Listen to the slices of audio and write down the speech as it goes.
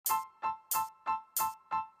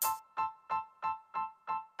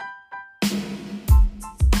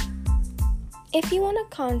If you want to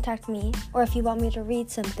contact me, or if you want me to read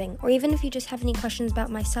something, or even if you just have any questions about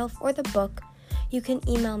myself or the book, you can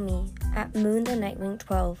email me at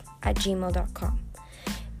moonthenightwing12@gmail.com.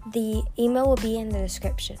 The email will be in the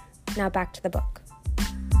description. Now back to the book.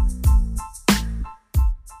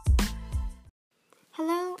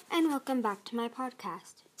 Hello, and welcome back to my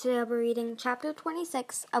podcast. Today I'll be reading Chapter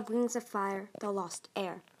 26 of Wings of Fire, The Lost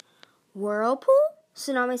Heir. Whirlpool?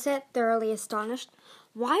 Tsunami said, thoroughly astonished.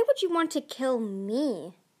 Why would you want to kill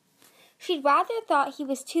me? She'd rather thought he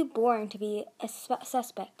was too boring to be a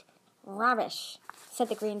suspect. Rubbish, said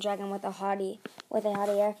the green dragon with a haughty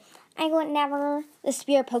air. I would never. The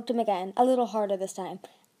spear poked him again, a little harder this time.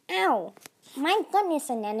 Ow! My goodness,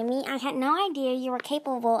 Anemone, I had no idea you were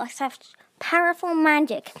capable of such powerful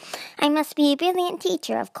magic. I must be a brilliant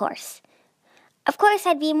teacher, of course. Of course,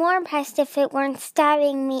 I'd be more impressed if it weren't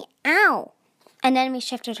stabbing me. Ow! Anemone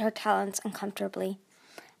shifted her talons uncomfortably.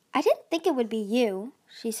 I didn't think it would be you,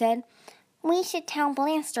 she said. We should tell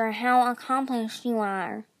Blaster how accomplished you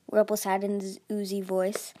are, Whirlpool said in his oozy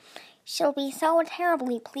voice. She'll be so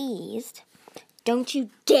terribly pleased. Don't you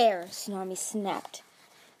dare, Tsunami snapped.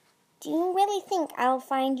 Do you really think I'll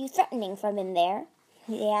find you threatening from in there?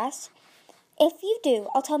 He asked. If you do,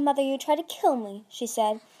 I'll tell Mother you tried to kill me, she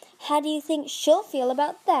said. How do you think she'll feel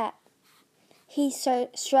about that? He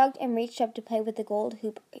shrugged and reached up to play with the gold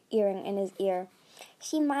hoop earring in his ear.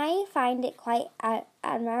 She might find it quite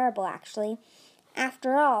admirable, actually.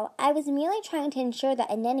 After all, I was merely trying to ensure that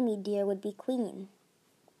Anemone dear would be queen.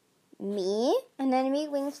 Me? Anemone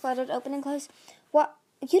wings fluttered open and closed. What?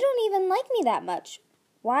 You don't even like me that much.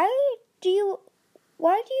 Why do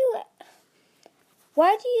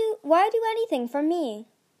anything for me?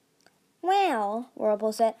 Well,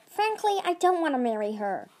 Whirlpool said, frankly, I don't want to marry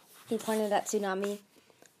her. He pointed at Tsunami.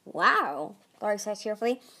 Wow, Lark said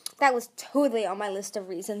cheerfully. That was totally on my list of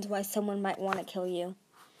reasons why someone might want to kill you.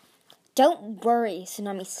 Don't worry,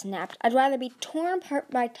 Tsunami snapped. I'd rather be torn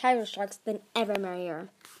apart by tiger sharks than ever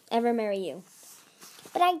marry you.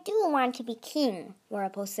 But I do want to be king,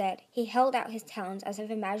 Whirlpool said. He held out his talons as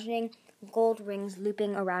if imagining gold rings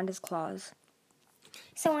looping around his claws.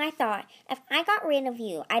 So I thought, if I got rid of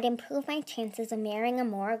you, I'd improve my chances of marrying a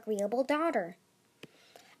more agreeable daughter.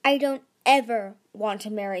 I don't ever want to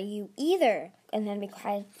marry you either, Anemone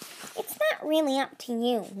cried. It's not really up to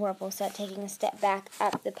you, Whirlpool said, taking a step back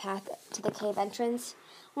up the path to the cave entrance.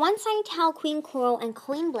 Once I tell Queen Coral and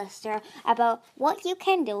Queen Blister about what you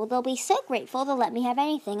can do, they'll be so grateful to let me have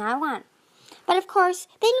anything I want. But of course,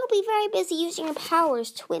 then you'll be very busy using your powers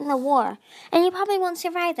to win the war, and you probably won't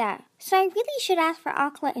survive that. So I really should ask for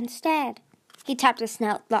Akla instead. He tapped his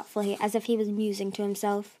snout thoughtfully, as if he was musing to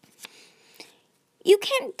himself. You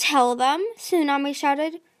can't tell them, Tsunami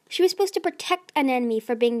shouted. She was supposed to protect Anemone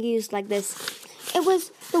for being used like this. It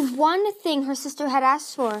was the one thing her sister had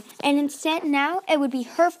asked for, and instead now it would be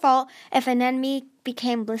her fault if Anemone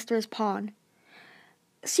became Blister's pawn.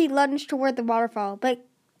 She lunged toward the waterfall, but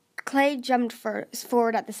Clay jumped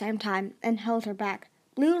forward at the same time and held her back.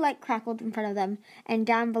 Blue light crackled in front of them, and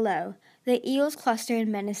down below, the eels clustered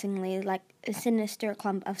menacingly like a sinister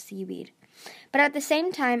clump of seaweed. But at the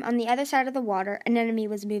same time, on the other side of the water, Anemone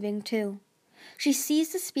was moving too. She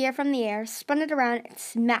seized the spear from the air, spun it around, and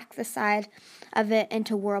smacked the side of it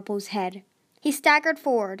into Whirlpool's head. He staggered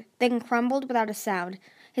forward, then crumbled without a sound.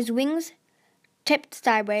 His wings tipped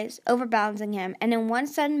sideways, overbalancing him, and in one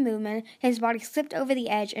sudden movement, his body slipped over the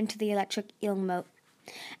edge into the electric eel moat.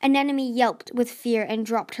 Anemone yelped with fear and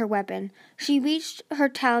dropped her weapon. She reached her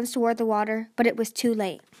talons toward the water, but it was too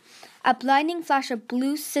late. A blinding flash of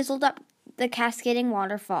blue sizzled up the cascading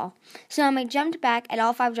waterfall. Tsunami jumped back, and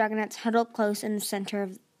all 5 dragonets huddled close in the center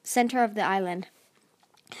of the island.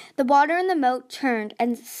 The water in the moat turned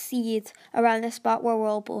and seethed around the spot where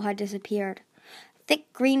Whirlpool had disappeared.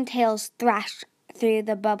 Thick green tails thrashed through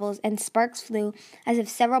the bubbles, and sparks flew as if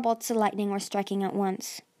several bolts of lightning were striking at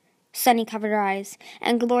once. Sunny covered her eyes,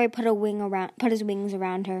 and Glory put his wings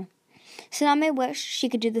around her. Tsunami wished she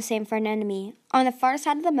could do the same for Anemone. On the far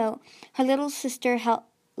side of the moat, her little sister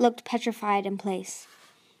looked petrified in place.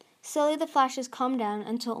 Slowly the flashes calmed down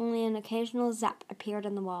until only an occasional zap appeared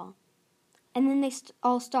on the wall. And then they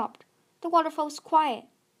all stopped. The waterfall was quiet,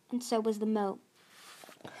 and so was the moat.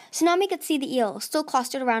 Tsunami could see the eel, still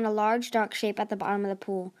clustered around a large dark shape at the bottom of the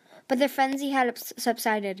pool, but their frenzy had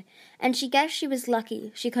subsided, and she guessed she was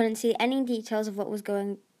lucky she couldn't see any details of what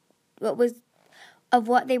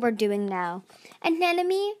they were doing now.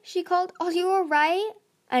 Anemone, she called, are you all right?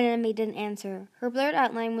 Anemone didn't answer. Her blurred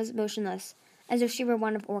outline was motionless, as if she were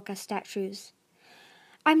one of Orca's statues.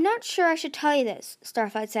 I'm not sure I should tell you this,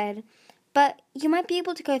 Starflight said, but you might be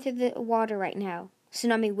able to go through the water right now.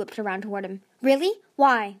 Tsunami whipped around toward him. Really?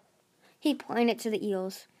 Why? He pointed to the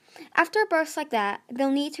eels. After a burst like that,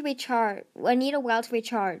 they'll need a while to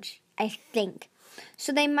recharge, I think.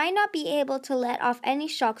 So they might not be able to let off any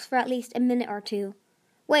shocks for at least a minute or two.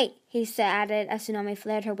 Wait, he added as Tsunami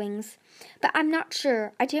flared her wings. But I'm not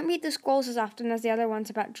sure. I didn't read the scrolls as often as the other ones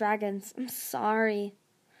about dragons. I'm sorry.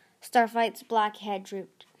 Starflight's black head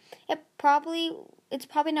drooped. It's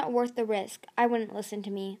probably not worth the risk. I wouldn't listen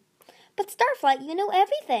to me. But Starflight, you know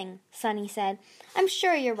everything, Sunny said. I'm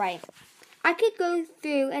sure you're right. I could go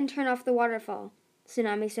through and turn off the waterfall,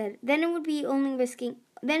 Tsunami said. Then it would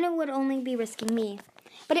only be risking me.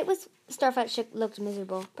 But it was Starflight looked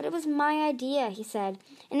miserable. But it was my idea, he said.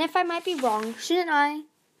 And if I might be wrong, shouldn't I?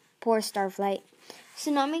 Poor Starflight.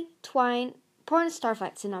 Poor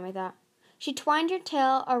Starflight, Tsunami thought. She twined her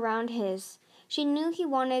tail around his. She knew he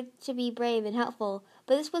wanted to be brave and helpful,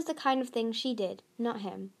 but this was the kind of thing she did, not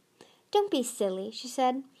him. Don't be silly, she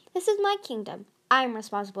said. This is my kingdom. I'm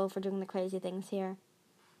responsible for doing the crazy things here.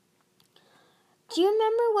 Do you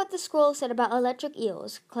remember what the scroll said about electric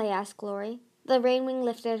eels? Clay asked Glory. The Rainwing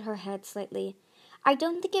lifted her head slightly. I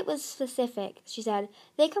don't think it was specific, she said.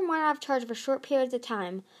 They can run out of charge for short periods of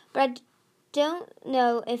time, but I don't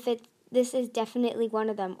know if this is definitely one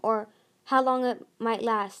of them, or how long it might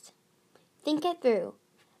last. Think it through.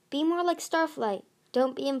 Be more like Starflight.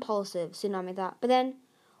 Don't be impulsive, Tsunami thought. But then,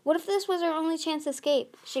 what if this was her only chance to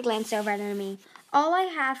escape? She glanced over at me. I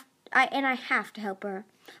have to help her.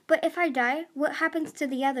 But if I die, what happens to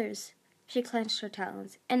the others? She clenched her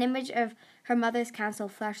talons. An image of her mother's council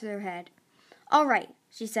flashed through her head. All right,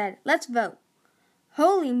 she said. Let's vote.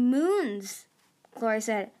 Holy moons, Glory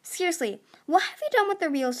said. Seriously, what have you done with the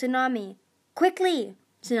real Tsunami? Quickly,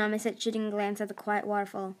 Tsunami said, shooting a glance at the quiet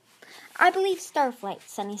waterfall. I believe Starflight,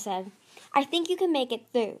 Sunny said. I think you can make it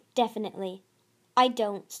through, definitely. I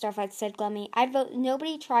don't, Starflight said glumly. I'd vote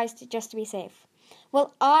nobody tries just to be safe.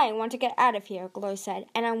 Well, I want to get out of here, Glory said,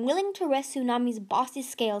 and I'm willing to risk Tsunami's bossy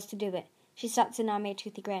scales to do it. She shot Tsunami a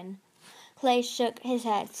toothy grin. Clay shook his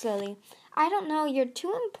head slowly. I don't know, you're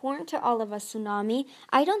too important to all of us, Tsunami.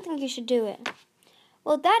 I don't think you should do it.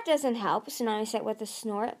 Well, that doesn't help, Tsunami said with a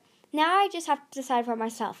snort. Now I just have to decide for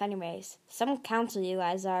myself anyways. Some council you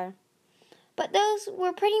guys are. But those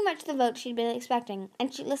were pretty much the votes she'd been expecting,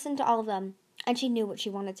 and she listened to all of them, and she knew what she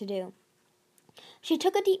wanted to do. She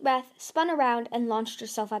took a deep breath, spun around, and launched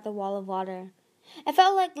herself at the wall of water. It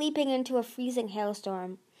felt like leaping into a freezing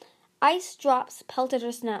hailstorm. Ice drops pelted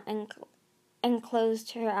her snout and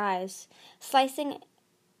closed her eyes,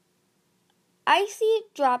 Icy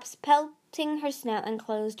drops pelting her snout and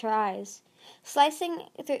closed her eyes, slicing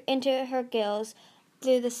into her gills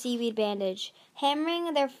through the seaweed bandage,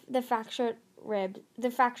 hammering the fractures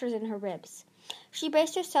in her ribs. She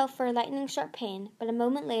braced herself for a lightning-sharp pain, but a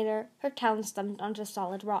moment later, her talons thumped onto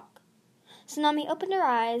solid rock. Tsunami opened her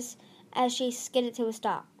eyes as she skidded to a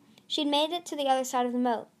stop. She'd made it to the other side of the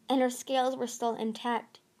moat, and her scales were still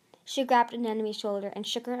intact. She grabbed Anemone's shoulder and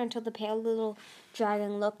shook her until the pale little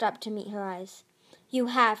dragon looked up to meet her eyes. You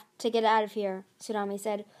have to get out of here, Tsunami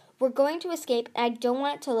said. We're going to escape, and I don't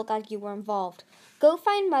want it to look like you were involved. Go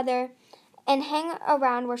find Mother and hang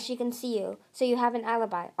around where she can see you, so you have an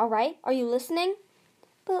alibi, all right? Are you listening?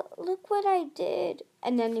 But look what I did,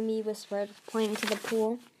 Anemone whispered, pointing to the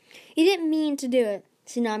pool. You didn't mean to do it,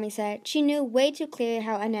 Tsunami said. She knew way too clearly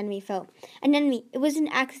how Anemone felt. Anemone, it was an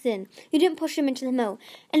accident. You didn't push him into the moat.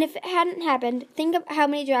 And if it hadn't happened, think of how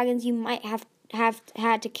many dragons you might have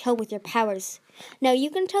had to kill with your powers. Now you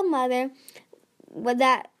can tell Mother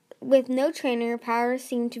that with no trainer, your powers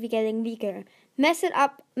seem to be getting weaker. Mess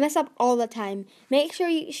up all the time. Make sure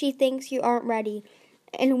she thinks you aren't ready,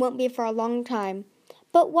 and it won't be for a long time.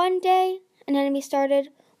 But one day, Anemone started,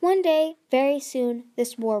 one day, very soon,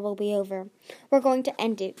 this war will be over. We're going to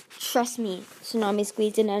end it. Trust me. Tsunami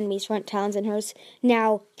squeezed Anemone's front talons in hers.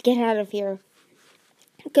 Now, get out of here.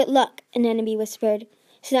 Good luck, Anemone whispered.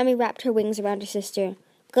 Tsunami wrapped her wings around her sister.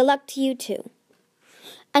 Good luck to you, too.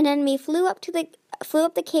 Anemone flew up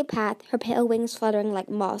the cave path, her pale wings fluttering like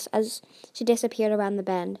moss as she disappeared around the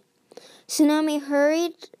bend. Tsunami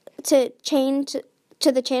hurried to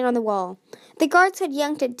the chain on the wall. The guards had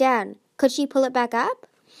yanked it down. Could she pull it back up?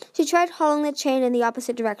 She tried hauling the chain in the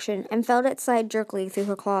opposite direction and felt it slide jerkily through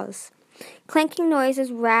her claws. Clanking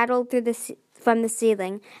noises rattled from the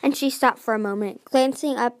ceiling, and she stopped for a moment,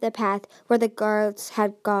 glancing up the path where the guards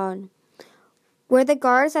had gone. Were the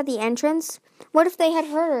guards at the entrance? What if they had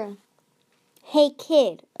heard her? Hey,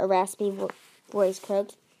 kid, a raspy voice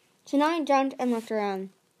croaked. Tsunami jumped and looked around.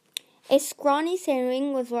 A scrawny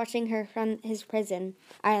Sandwing was watching her from his prison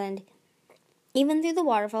island. Even through the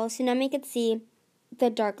waterfall, Tsunami could see the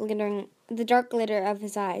dark glittering the dark glitter of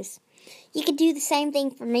his eyes. "You could do the same thing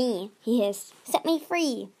for me," he hissed. "Set me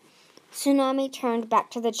free." Tsunami turned back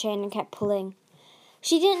to the chain and kept pulling.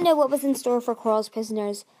 She didn't know what was in store for Coral's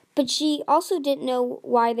prisoners, but she also didn't know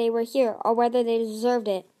why they were here or whether they deserved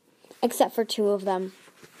it, except for 2 of them.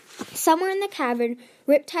 Somewhere in the cavern,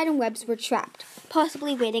 Riptide and Webbs were trapped,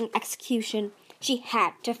 possibly waiting execution. She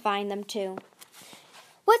had to find them too.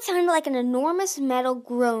 What sounded like an enormous metal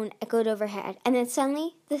groan echoed overhead, and then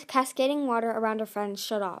suddenly the cascading water around her friends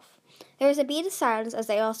shut off. There was a beat of silence as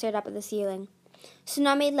they all stared up at the ceiling.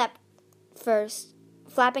 Tsunami leapt first,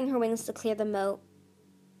 flapping her wings to clear the moat,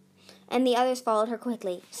 and the others followed her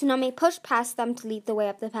quickly. Tsunami pushed past them to lead the way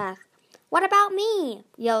up the path. "What about me?"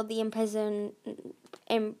 yelled the imprisoned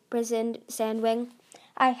Sandwing.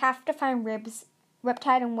 "I have to find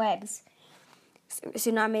Riptide and Webbs,"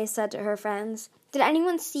 Tsunami said to her friends. Did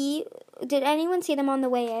anyone see them on the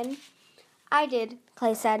way in?" "I did,"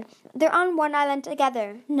 Clay said. "They're on one island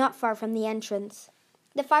together, not far from the entrance."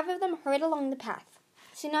 The 5 of them hurried along the path.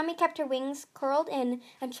 Tsunami kept her wings curled in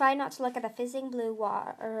and tried not to look at the fizzing blue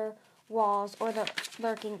water walls or the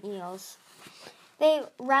lurking eels. They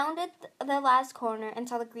rounded the last corner and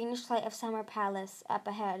saw the greenish light of Summer Palace up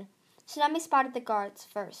ahead. Tsunami spotted the guards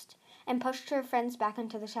first and pushed her friends back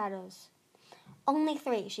into the shadows. Only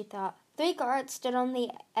 3, she thought. 3 guards stood on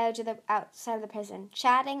the edge of the outside of the prison,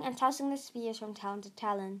 chatting and tossing their spears from talon to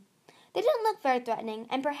talon. They didn't look very threatening,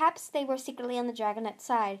 and perhaps they were secretly on the dragonet's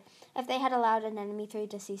side if they had allowed an enemy 3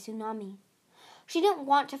 to see Tsunami. She didn't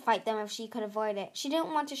want to fight them if she could avoid it. She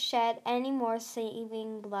didn't want to shed any more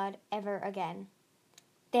saving blood ever again.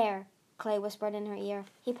 "There," Clay whispered in her ear.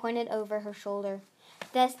 He pointed over her shoulder.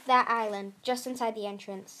 "That's that island, just inside the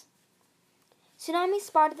entrance." Tsunami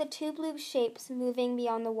spotted the 2 blue shapes moving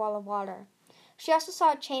beyond the wall of water. She also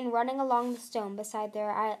saw a chain running along the stone beside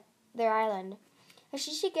their island. If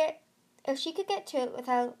she could get to it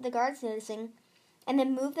without the guards noticing, and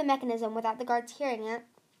then move the mechanism without the guards hearing it,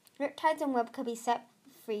 Riptides and Webb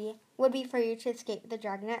would be free to escape the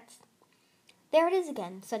dragonets. "There it is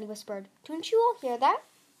again," Sunny whispered. "Don't you all hear that?"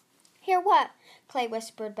 "Hear what?" Clay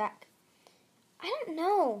whispered back. "I don't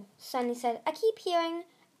know," Sunny said.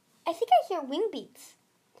 I think I hear wing beats."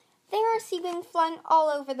 "There are sea wings flying all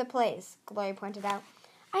over the place," Gloria pointed out.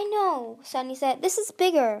 "I know," Sunny said. "This is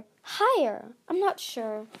bigger, higher. I'm not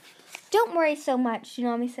sure." "Don't worry so much,"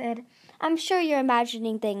 Tsunami said. "I'm sure you're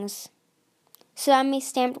imagining things." Tsunami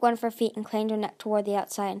stamped one of her feet and craned her neck toward the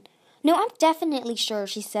outside. "No, I'm definitely sure,"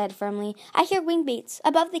 she said firmly. "I hear wing beats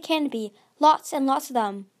above the canopy. Lots and lots of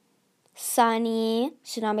them." "Sunny,"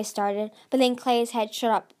 Tsunami started, but then Clay's head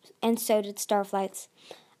shut up, and so did Starflight's.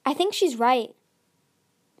 "I think she's right."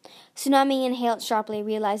 Tsunami inhaled sharply,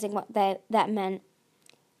 realizing what that meant.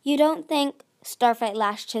 "You don't think—" Starflight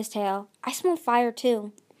lashed his tail. "I smell fire,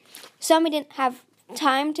 too." Tsunami didn't have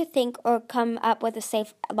time to think or come up with a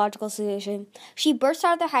safe, logical solution. She burst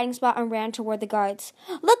out of their hiding spot and ran toward the guards.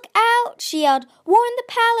 "Look out!" she yelled. "Warn the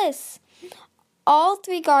palace!" All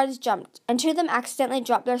 3 guards jumped, and 2 of them accidentally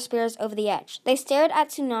dropped their spears over the edge. They stared at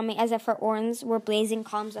Tsunami as if her oars were blazing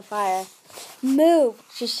columns of fire. "Move!"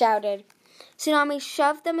 she shouted. Tsunami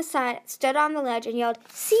shoved them aside, stood on the ledge, and yelled,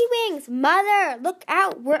 "Sea wings! Mother! Look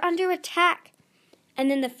out! We're under attack!" And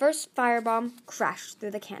then the first firebomb crashed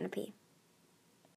through the canopy.